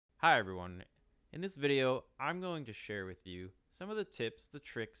Hi everyone. In this video, I'm going to share with you some of the tips, the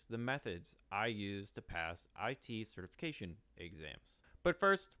tricks, the methods I use to pass IT certification exams. But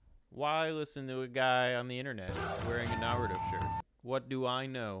first, why listen to a guy on the internet wearing a Naruto shirt? What do I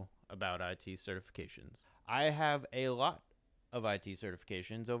know about IT certifications? I have a lot of IT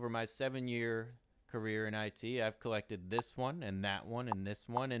certifications over my 7-year career in IT. I've collected this one and that one and this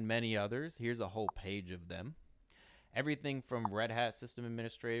one and many others. Here's a whole page of them. Everything from Red Hat System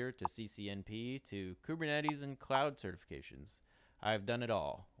Administrator to CCNP to Kubernetes and cloud certifications. I've done it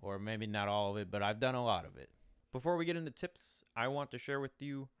all, or maybe not all of it, but I've done a lot of it. Before we get into tips, I want to share with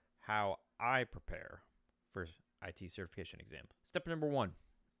you how I prepare for IT certification exams. Step number 1,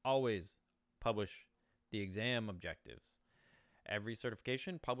 always publish the exam objectives. Every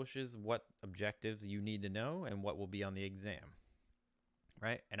certification publishes what objectives you need to know and what will be on the exam,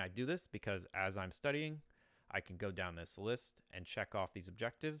 right? And I do this because as I'm studying, I can go down this list and check off these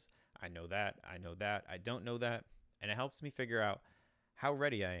objectives. I know that, I don't know that, and it helps me figure out how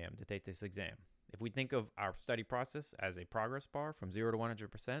ready I am to take this exam. If we think of our study process as a progress bar from 0 to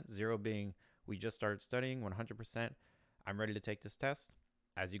 100%, 0 being we just started studying, 100% I'm ready to take this test.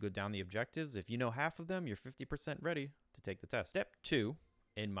 As you go down the objectives, if you know half of them, you're 50% ready to take the test. Step 2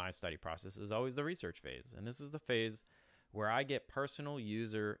 in my study process is always the research phase, and this is the phase where I get personal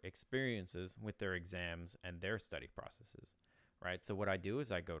user experiences with their exams and their study processes, right? So what I do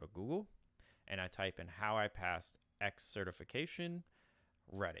is I go to Google and I type in how I passed X certification,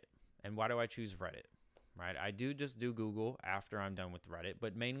 Reddit. And why do I choose Reddit, right? I do just do Google after I'm done with Reddit,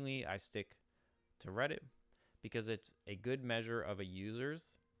 but mainly I stick to Reddit because it's a good measure of a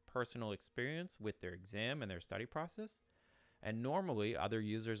user's personal experience with their exam and their study process. And normally other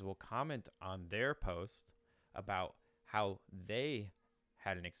users will comment on their post about how they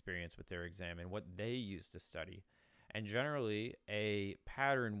had an experience with their exam and what they used to study. And generally, a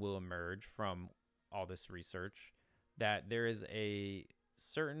pattern will emerge from all this research that there is a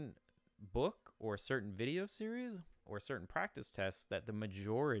certain book or certain video series or certain practice tests that the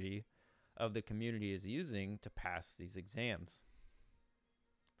majority of the community is using to pass these exams.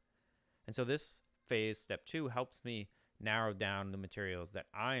 And so this phase, step 2, helps me narrow down the materials that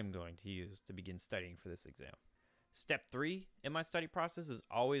I am going to use to begin studying for this exam. Step 3 in my study process is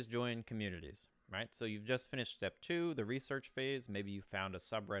always join communities, right? So you've just finished step 2, the research phase. Maybe you found a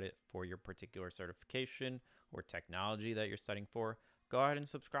subreddit for your particular certification or technology that you're studying for. Go ahead and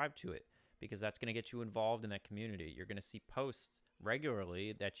subscribe to it because that's going to get you involved in that community. You're going to see posts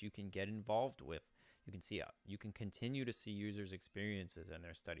regularly that you can get involved with. You can continue to see users' experiences and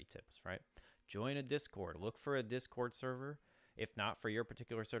their study tips, right? Join a Discord. Look for a Discord server. If not for your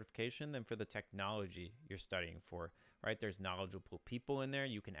particular certification, then for the technology you're studying for, right? There's knowledgeable people in there.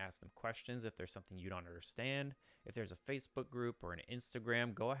 You can ask them questions if there's something you don't understand. If there's a Facebook group or an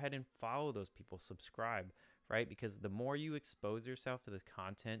Instagram, go ahead and follow those people, subscribe, right? Because the more you expose yourself to this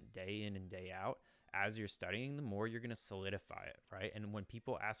content day in and day out as you're studying, the more you're going to solidify it, right? And when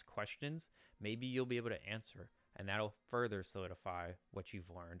people ask questions, maybe you'll be able to answer, and that'll further solidify what you've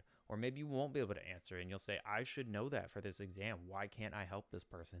learned. Or maybe you won't be able to answer and you'll say, I should know that for this exam. Why can't I help this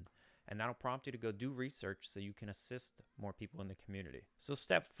person? And that'll prompt you to go do research so you can assist more people in the community. So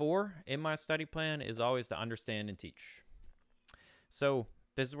step 4 in my study plan is always to understand and teach. So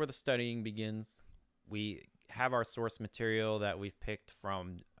this is where the studying begins. We have our source material that we've picked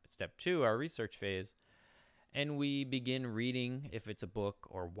from step 2, our research phase, and we begin reading if it's a book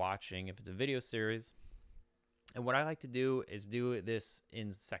or watching if it's a video series. And what I like to do is do this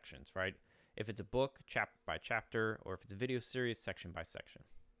in sections, right? If it's a book, chapter by chapter, or if it's a video series, section by section,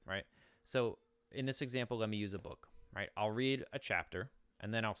 right? So in this example, let me use a book, right? I'll read a chapter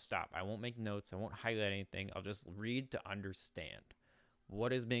and then I'll stop. I won't make notes. I won't highlight anything. I'll just read to understand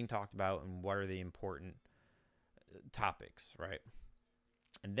what is being talked about and what are the important topics, right?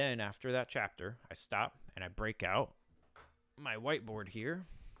 And then after that chapter, I stop and I break out my whiteboard here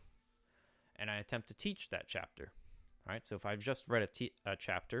and I attempt to teach that chapter, right? So if I've just read a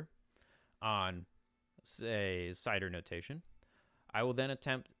chapter on, say, CySA notation, I will then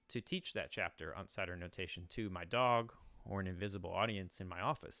attempt to teach that chapter on CySA notation to my dog or an invisible audience in my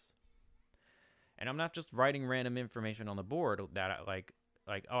office. And I'm not just writing random information on the board that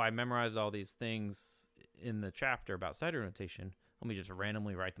oh, I memorized all these things in the chapter about CySA notation. Let me just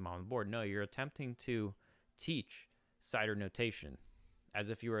randomly write them on the board. No, you're attempting to teach CySA notation as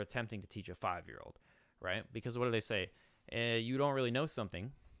if you were attempting to teach a 5-year-old, right? Because what do they say? You don't really know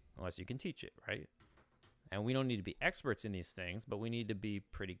something unless you can teach it, right? And we don't need to be experts in these things, but we need to be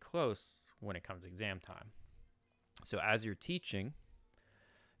pretty close when it comes to exam time. So as you're teaching,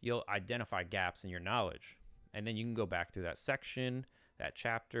 you'll identify gaps in your knowledge. And then you can go back through that section that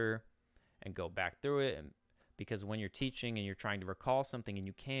chapter and go back through it. And because when you're teaching and you're trying to recall something and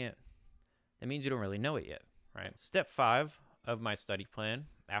you can't, that means you don't really know it yet, right? Step 5 of my study plan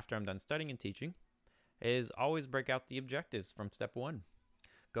after I'm done studying and teaching is always break out the objectives from step 1.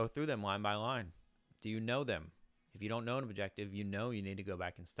 Go through them line by line. Do you know them? If you don't know an objective, you know you need to go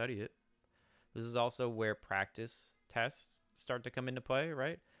back and study it. This is also where practice tests start to come into play,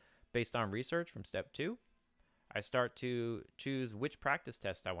 right? Based on research from step 2, I start to choose which practice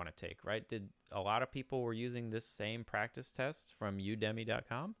test I want to take, right? Did a lot of people were using this same practice test from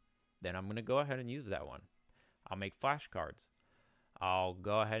udemy.com? Then I'm going to go ahead and use that one. I'll make flashcards. I'll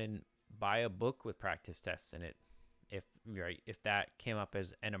go ahead and buy a book with practice tests in it if that came up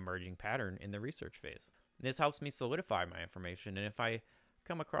as an emerging pattern in the research phase. And this helps me solidify my information, and if I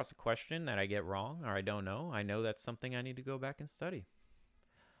come across a question that I get wrong or I don't know, I know that's something I need to go back and study.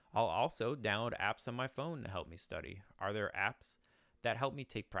 I'll also download apps on my phone to help me study. Are there apps that help me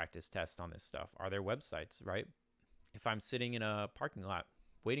take practice tests on this stuff? Are there websites, right? If I'm sitting in a parking lot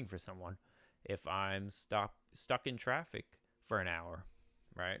waiting for someone, if I'm stuck in traffic for an hour,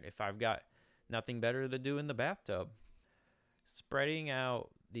 right? If I've got nothing better to do in the bathtub, spreading out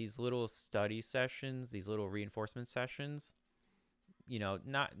these little study sessions, these little reinforcement sessions, you know,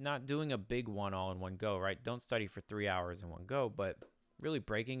 not doing a big one all in one go, right? Don't study for 3 hours in one go, but really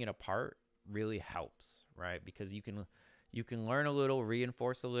breaking it apart really helps, right? Because you can learn a little,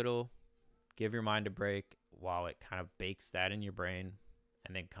 reinforce a little, give your mind a break while it kind of bakes that in your brain,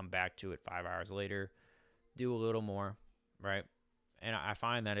 and then come back to it 5 hours later, do a little more, right? And I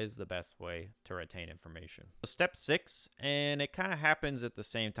find that is the best way to retain information. So step 6, and it kind of happens at the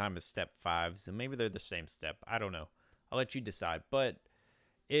same time as step 5, so maybe they're the same step. I don't know. I'll let you decide, but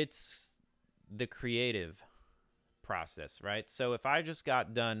it's the creative process, right? So if I just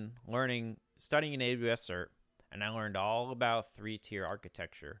got done studying an AWS cert, and I learned all about 3-tier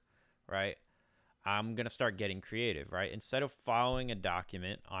architecture, right? I'm going to start getting creative, right? Instead of following a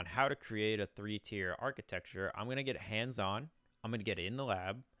document on how to create a 3-tier architecture, I'm going to get hands-on. I'm going to get in the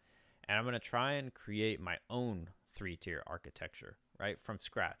lab, and I'm going to try and create my own 3-tier architecture, right? From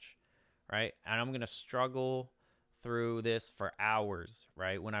scratch, right? And I'm going to struggle through this for hours,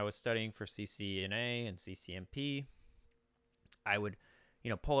 right? When I was studying for CCNA and CCNP, I would,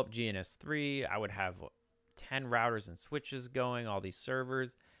 pull up GNS3. I would have 10 routers and switches going, all these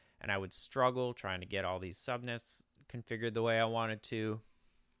servers, and I would struggle trying to get all these subnets configured the way I wanted to.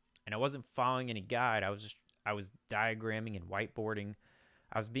 And I wasn't following any guide. I was diagramming and whiteboarding.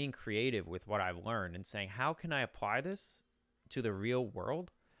 I was being creative with what I've learned and saying, how can I apply this to the real world?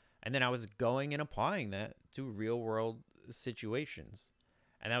 And then I was going and applying that to real world situations.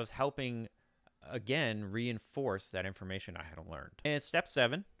 And that was helping, again, reinforce that information I had learned. And step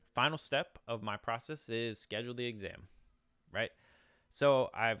 7, final step of my process, is schedule the exam, right? So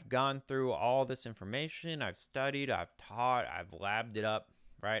I've gone through all this information. I've studied, I've taught, I've labbed it up,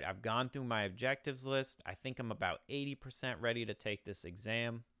 right? I've gone through my objectives list. I think I'm about 80% ready to take this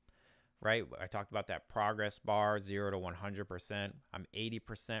exam. Right? I talked about that progress bar, 0 to 100%. I'm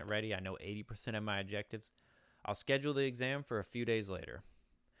 80% ready. I know 80% of my objectives. I'll schedule the exam for a few days later.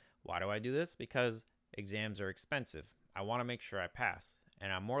 Why do I do this? Because exams are expensive. I want to make sure I pass.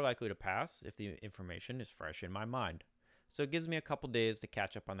 And I'm more likely to pass if the information is fresh in my mind. So it gives me a couple days to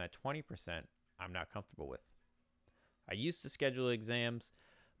catch up on that 20% I'm not comfortable with. I used to schedule exams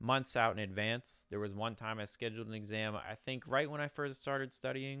months out in advance. There was one time I scheduled an exam, I think right when I first started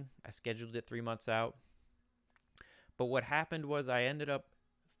studying. I scheduled it 3 months out. But what happened was I ended up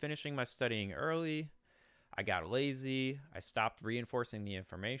finishing my studying early. I got lazy. I stopped reinforcing the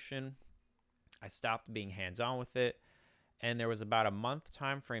information. I stopped being hands-on with it. And there was about a month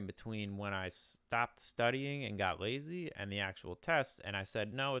time frame between when I stopped studying and got lazy and the actual test. And I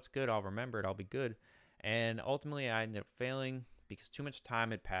said, no, it's good. I'll remember it. I'll be good. And ultimately, I ended up failing because too much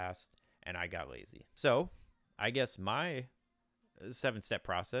time had passed and I got lazy. So I guess my 7-step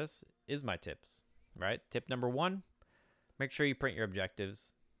process is my tips, right? Tip number 1, make sure you print your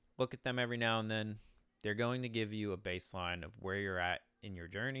objectives. Look at them every now and then. They're going to give you a baseline of where you're at in your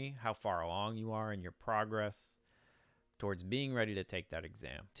journey, how far along you are in your progress towards being ready to take that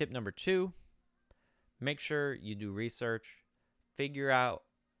exam. Tip number 2, make sure you do research. Figure out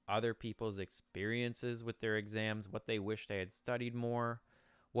other people's experiences with their exams, what they wish they had studied more,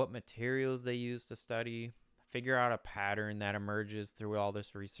 what materials they use to study. Figure out a pattern that emerges through all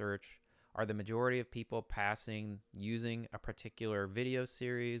this research. Are the majority of people passing using a particular video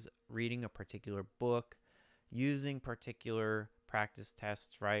series, reading a particular book, using particular practice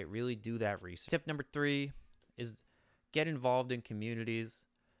tests, right? Really do that research. Tip number 3 is get involved in communities.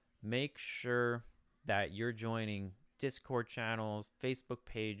 Make sure that you're joining Discord channels, Facebook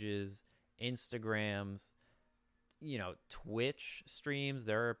pages, Instagrams, Twitch streams.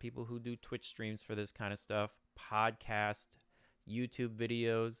 There are people who do Twitch streams for this kind of stuff, podcast, YouTube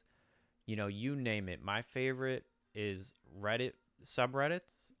videos, you name it. My favorite is Reddit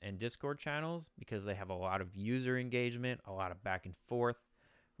subreddits and Discord channels because they have a lot of user engagement, a lot of back and forth,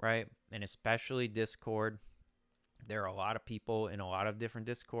 right? And especially Discord. There are a lot of people in a lot of different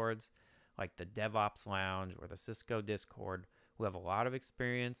Discords, like the DevOps Lounge or the Cisco Discord, who have a lot of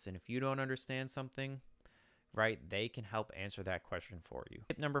experience. And if you don't understand something, right, they can help answer that question for you.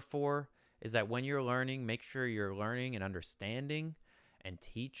 Tip number 4 is that when you're learning, make sure you're learning and understanding and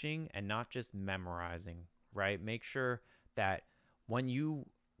teaching and not just memorizing, right? Make sure that when you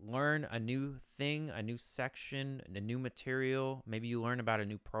learn a new thing, a new section, a new material, maybe you learn about a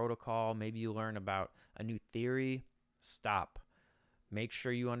new protocol, maybe you learn about a new theory, stop. Make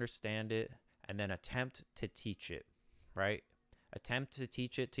sure you understand it and then attempt to teach it, right? Attempt to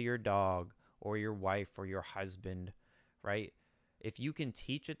teach it to your dog or your wife or your husband, right? If you can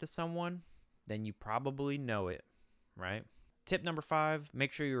teach it to someone, then you probably know it, right? Tip number 5,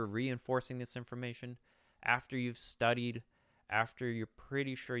 make sure you're reinforcing this information after you've studied, after you're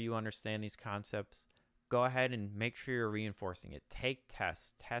pretty sure you understand these concepts. Go ahead and make sure you're reinforcing it. Take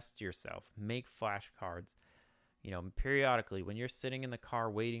tests, test yourself, make flashcards. Periodically, when you're sitting in the car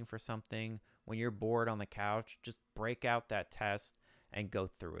waiting for something, when you're bored on the couch, just break out that test and go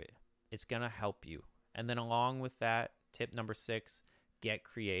through it. It's going to help you. And then along with that, tip number 6, get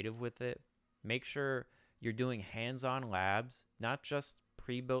creative with it. Make sure you're doing hands-on labs, not just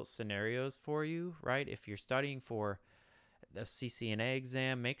pre-built scenarios for you, right? If you're studying for the CCNA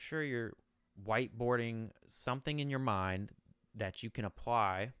exam, make sure you're whiteboarding something in your mind that you can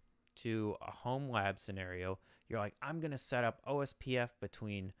apply to a home lab scenario. You're like, I'm going to set up OSPF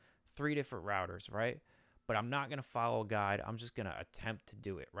between 3 different routers, right? But I'm not going to follow a guide. I'm just going to attempt to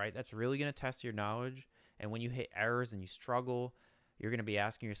do it, right? That's really going to test your knowledge. And when you hit errors and you struggle, you're going to be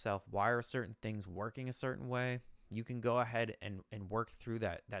asking yourself, why are certain things working a certain way? You can go ahead and work through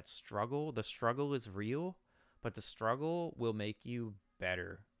that struggle. The struggle is real, but the struggle will make you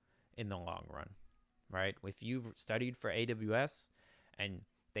better in the long run, right? If you've studied for AWS and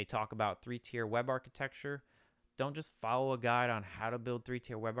they talk about 3-tier web architecture, don't just follow a guide on how to build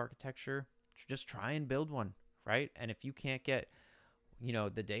 3-tier web architecture. Just try and build one, right? And if you can't get,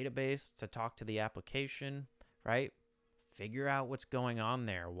 the database to talk to the application, right? Figure out what's going on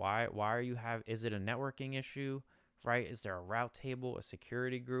there. Why are you is it a networking issue, right? Is there a route table, a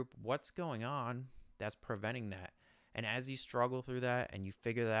security group? What's going on that's preventing that? And as you struggle through that and you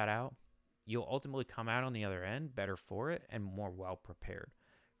figure that out, you'll ultimately come out on the other end better for it and more well prepared,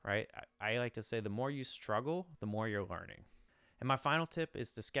 right? I like to say the more you struggle, the more you're learning. And my final tip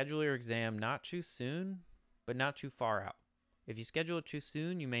is to schedule your exam not too soon, but not too far out. If you schedule it too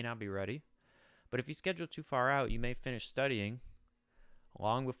soon, you may not be ready. But if you schedule too far out, you may finish studying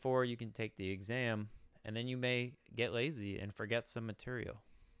long before you can take the exam, and then you may get lazy and forget some material.